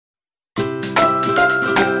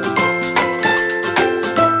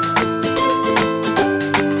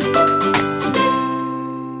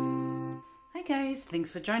Thanks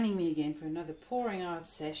for joining me again for another pouring art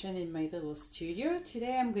session in my little studio.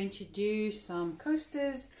 Today I'm going to do some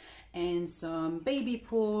coasters and some baby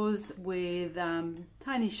pours with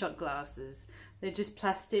tiny shot glasses. They're just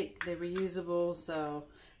plastic, they're reusable, so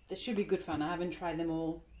they should be good fun. I haven't tried them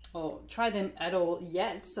all or tried them at all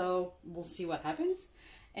yet, so we'll see what happens.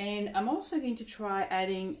 And I'm also going to try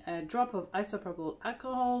adding a drop of isopropyl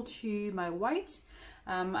alcohol to my white.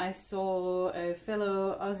 I saw a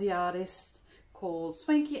fellow Aussie artist called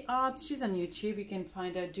Swanky Arts. She's on YouTube. You can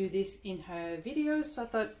find her do this in her videos. So I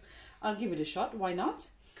thought I'll give it a shot. Why not?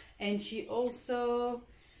 And she also,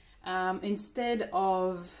 instead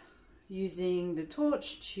of using the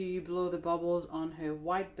torch to blow the bubbles on her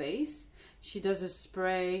white base, she does a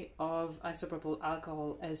spray of isopropyl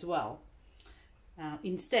alcohol as well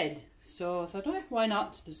instead. So I thought, oh, why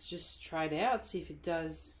not? Let's just try it out, see if it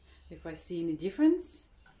does, if I see any difference.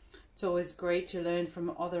 It's always great to learn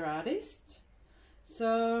from other artists.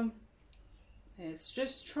 So let's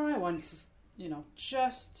just try one,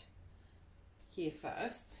 just here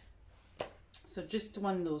first. So just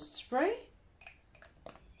one little spray.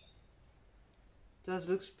 It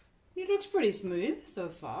looks pretty smooth so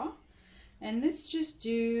far. And let's just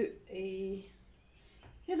do a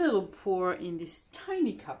little pour in this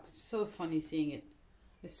tiny cup. It's so funny seeing it.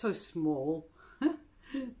 It's so small.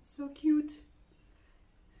 So cute.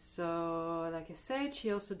 So like I said, she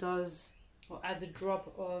also does or adds a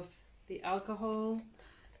drop of the alcohol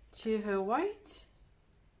to her white.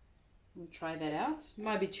 We'll try that out.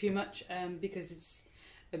 Might be too much because it's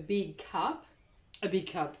a big cup,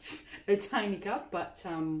 a tiny cup, but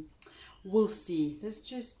we'll see. Let's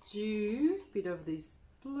just do a bit of this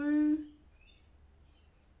blue,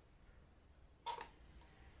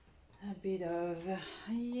 a bit of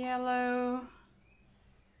yellow,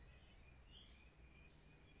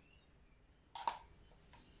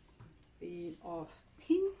 bit of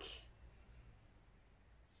pink,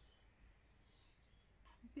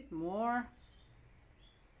 a bit more.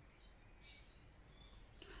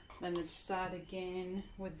 Then let's start again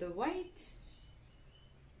with the white.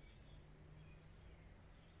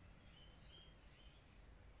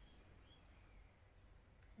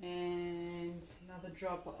 And another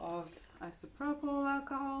drop of isopropyl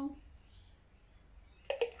alcohol.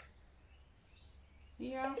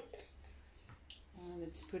 Here.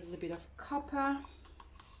 Let's put a little bit of copper.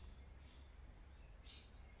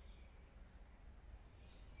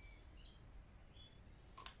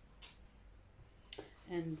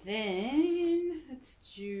 And then let's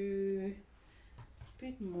do a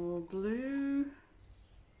bit more blue.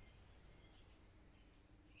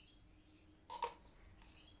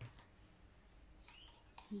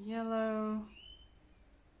 Yellow.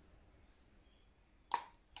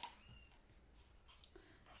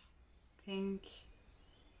 Pink.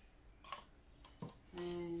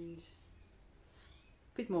 And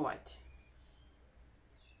a bit more white.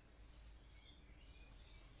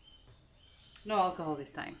 No alcohol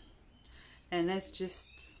this time. And let's just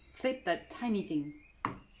flip that tiny thing.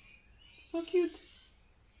 So cute.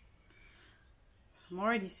 So I'm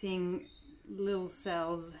already seeing little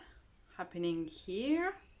cells happening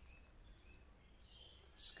here.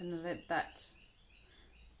 Just gonna let that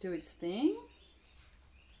do its thing.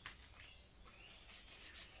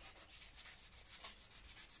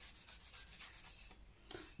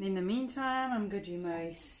 In the meantime, I'm going to do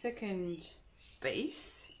my second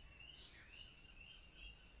base.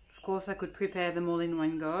 Of course, I could prepare them all in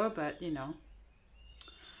one go, but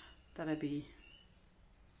that'd be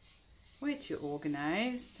way too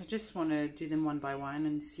organized. I just want to do them one by one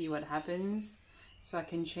and see what happens, so I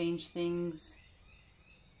can change things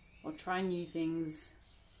or try new things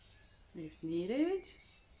if needed.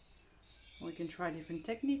 Or we can try different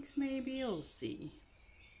techniques maybe, we'll see.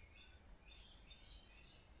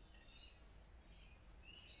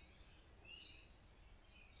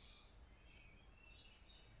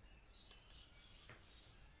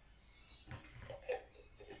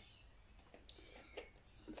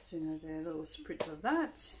 Do another little spritz of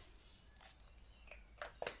that.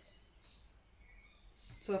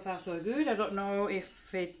 So far so good. I don't know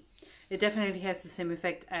if it definitely has the same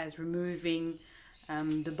effect as removing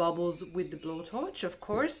the bubbles with the blowtorch, of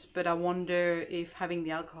course, but I wonder if having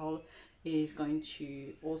the alcohol is going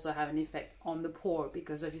to also have an effect on the pour,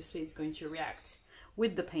 because obviously it's going to react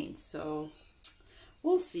with the paint, so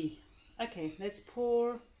we'll see. Okay, let's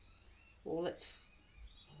pour, or let's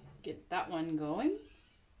get that one going.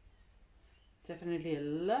 Definitely a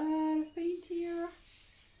lot of paint here.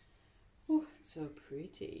 Oh, it's so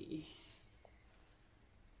pretty.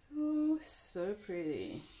 So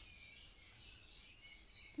pretty.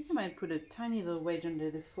 think I might put a tiny little wedge under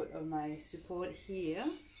the foot of my support here,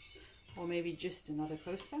 or maybe just another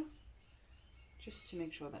coaster, just to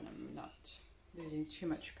make sure that I'm not losing too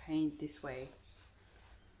much paint this way.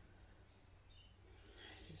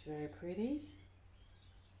 This is very pretty.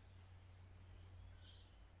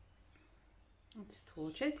 Let's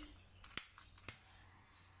torch it.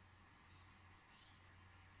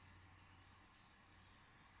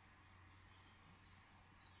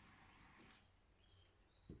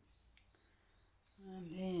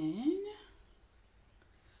 And then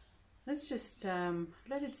let's just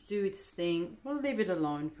let it do its thing. We'll leave it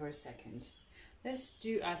alone for a second. Let's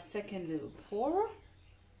do our second little pour.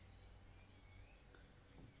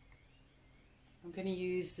 I'm going to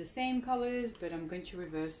use the same colors, but I'm going to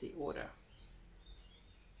reverse the order.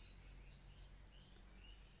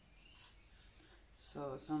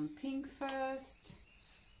 So some pink first,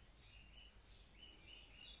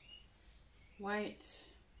 white,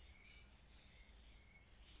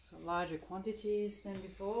 so larger quantities than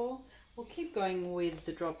before. We'll keep going with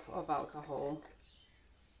the drop of alcohol,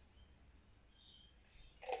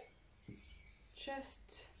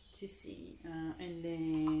 just to see, and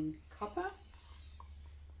then copper.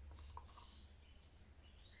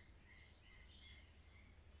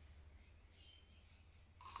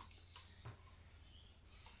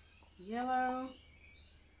 Yellow,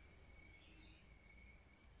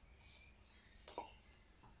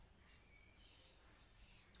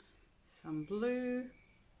 some blue,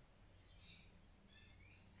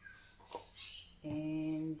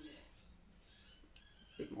 and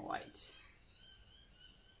a bit more white,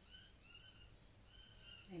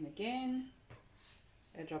 and again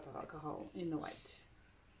a drop of alcohol in the white.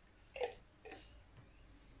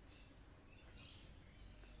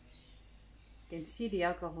 You can see the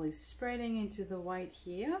alcohol is spreading into the white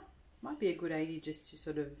here. Might be a good idea just to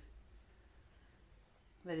sort of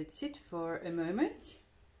let it sit for a moment.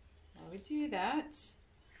 While we do that,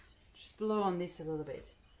 just blow on this a little bit.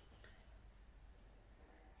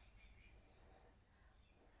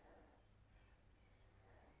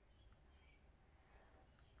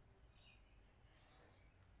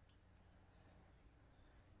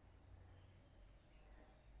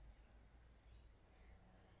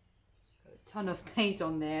 Ton of paint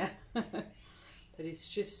on there, but it's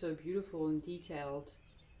just so beautiful and detailed.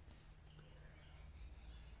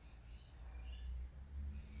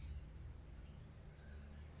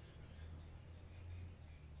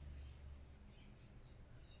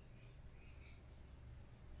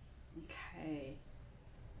 Okay,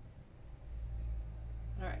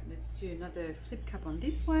 all right, let's do another flip cup on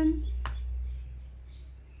this one.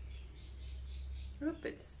 Oop,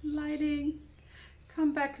 it's sliding.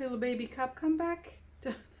 Come back, little baby cup, come back.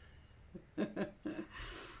 All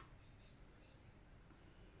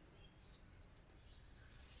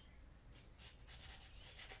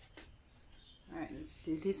right, let's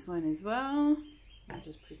do this one as well. I'll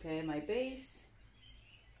just prepare my base.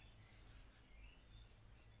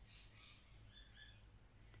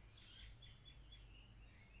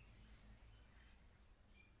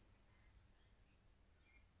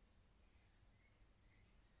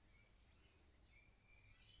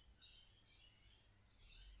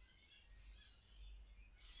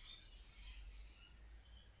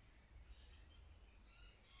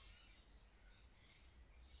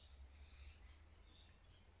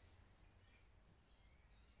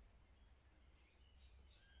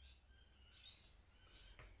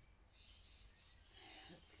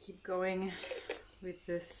 Let's keep going with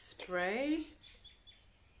the spray.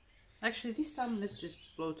 Actually, this time let's just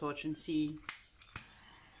blowtorch and see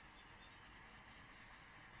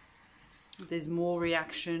if there's more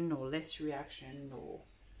reaction or less reaction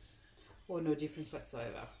or no difference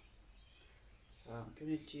whatsoever. So I'm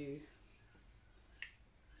going to do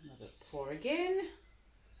another pour again.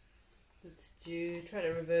 Let's try to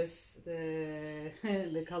reverse the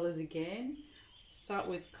the colors again. Start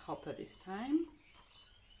with copper this time.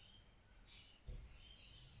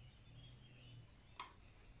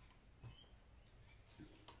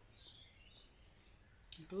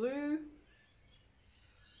 Blue,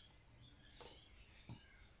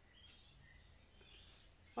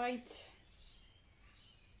 white,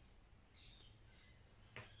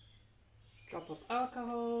 drop of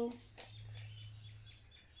alcohol,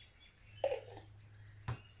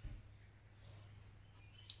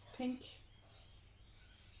 pink,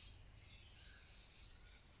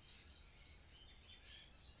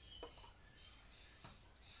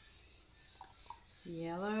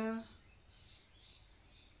 yellow,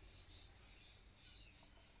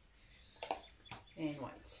 and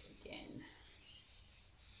white again.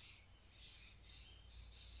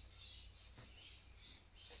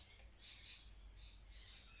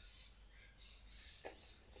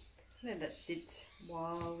 let that sit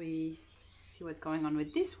while we see what's going on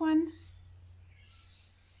with this one.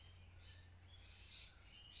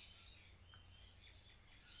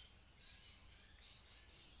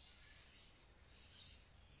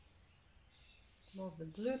 More of the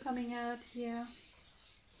blue coming out here.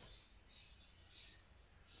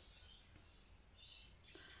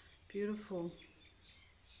 Beautiful.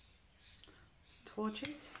 Let's torch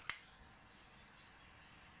it.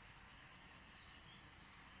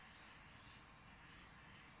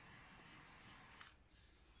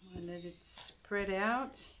 And let it spread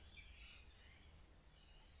out.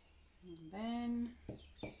 And then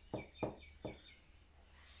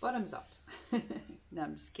bottoms up. No,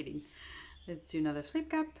 I'm just kidding. Let's do another flip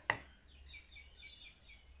cup.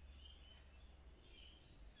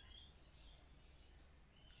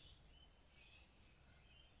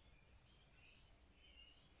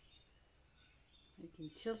 You can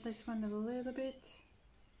tilt this one a little bit.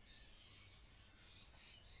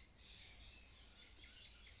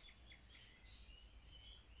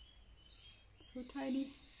 So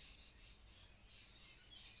tiny.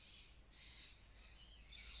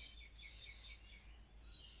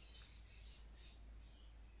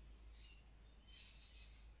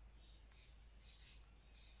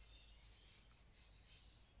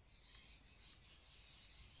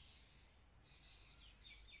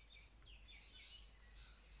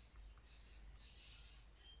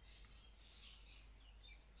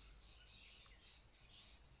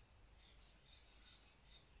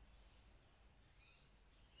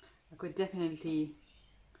 I could definitely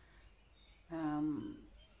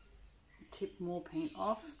tip more paint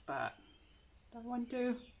off, but don't want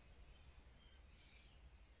to.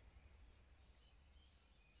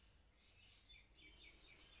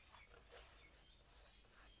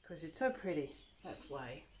 Because it's so pretty, that's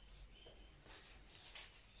why.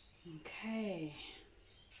 Okay.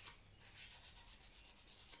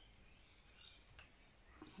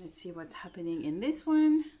 Let's see what's happening in this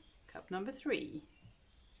one. Cup number 3.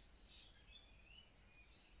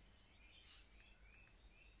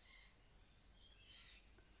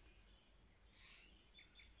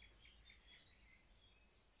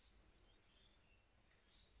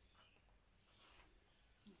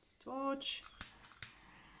 Let's torch.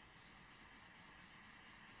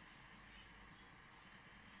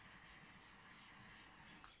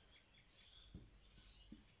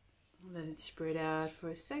 Let it spread out for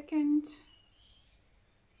a second.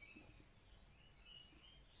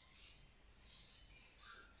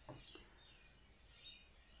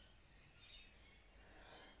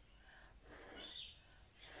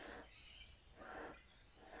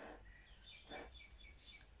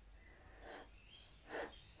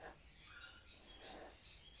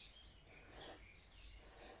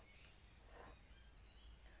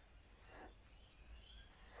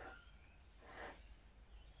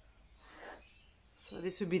 So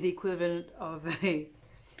this would be the equivalent of a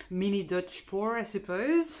mini Dutch pour, I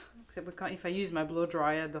suppose. Except we can't, if I use my blow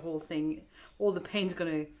dryer, the whole thing, all the paint's going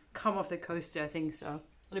to come off the coaster, I think. So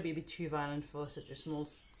it'll be a bit too violent for such a small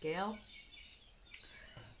scale.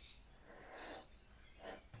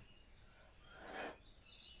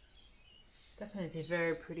 Definitely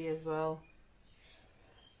very pretty as well.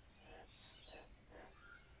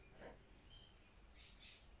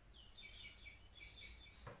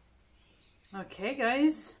 Okay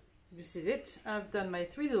guys, this is it. I've done my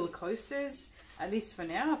 3 little coasters, at least for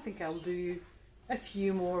now. I think I'll do a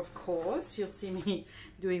few more, of course. You'll see me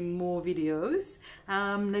doing more videos.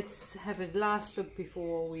 Let's have a last look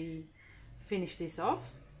before we finish this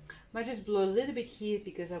off. I might just blow a little bit here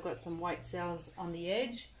because I've got some white cells on the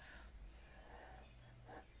edge.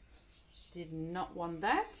 Did not want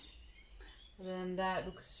that. And then that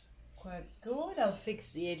looks quite good. I'll fix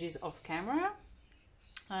the edges off camera.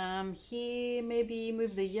 Here, maybe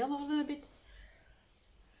move the yellow a little bit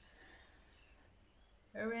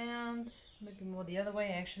around, maybe more the other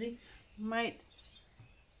way actually. Might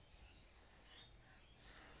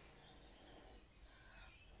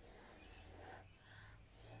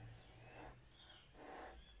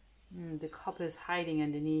the copper's hiding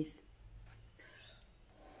underneath.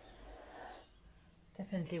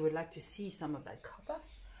 Definitely would like to see some of that copper.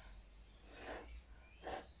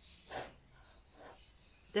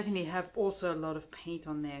 Definitely have also a lot of paint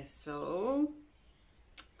on there, so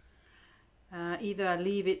either I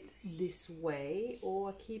leave it this way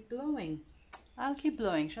or I keep blowing. I'll keep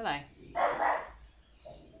blowing, shall I?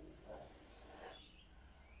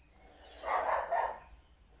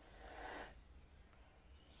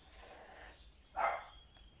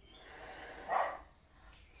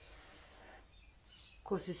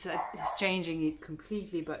 course, it's changing it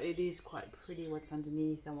completely, but it is quite pretty what's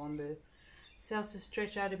underneath. I want the cells to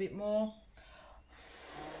stretch out a bit more.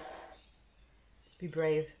 Let's be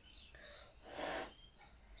brave.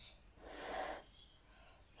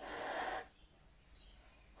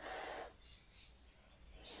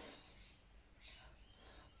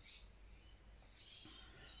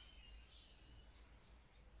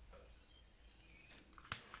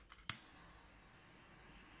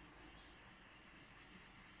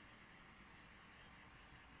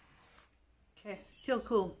 Okay, still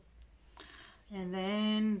cool. And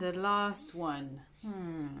then the last one.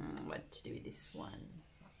 What to do with this one?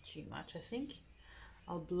 Not too much, I think.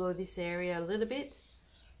 I'll blow this area a little bit.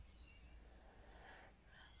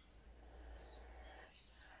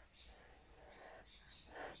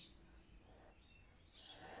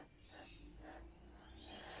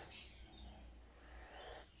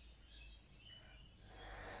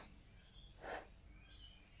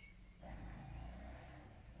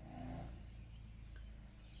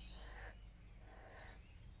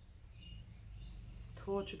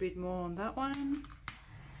 Torch a bit more on that one.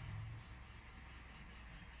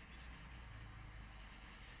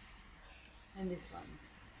 And this one.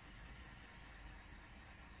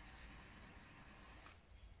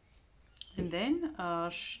 And then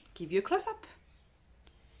I'll give you a close-up.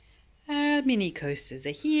 Mini coasters are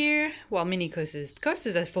here. Well, mini coasters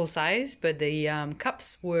are full size, but the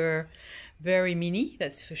cups were very mini,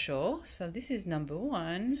 that's for sure. So this is number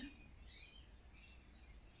 1.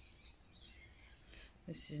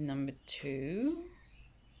 This is number 2.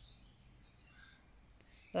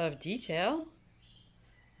 A lot of detail.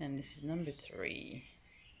 And this is number 3.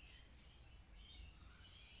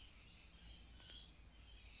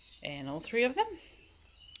 And all 3 of them.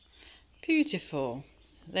 Beautiful.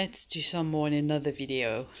 Let's do some more in another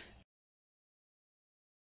video.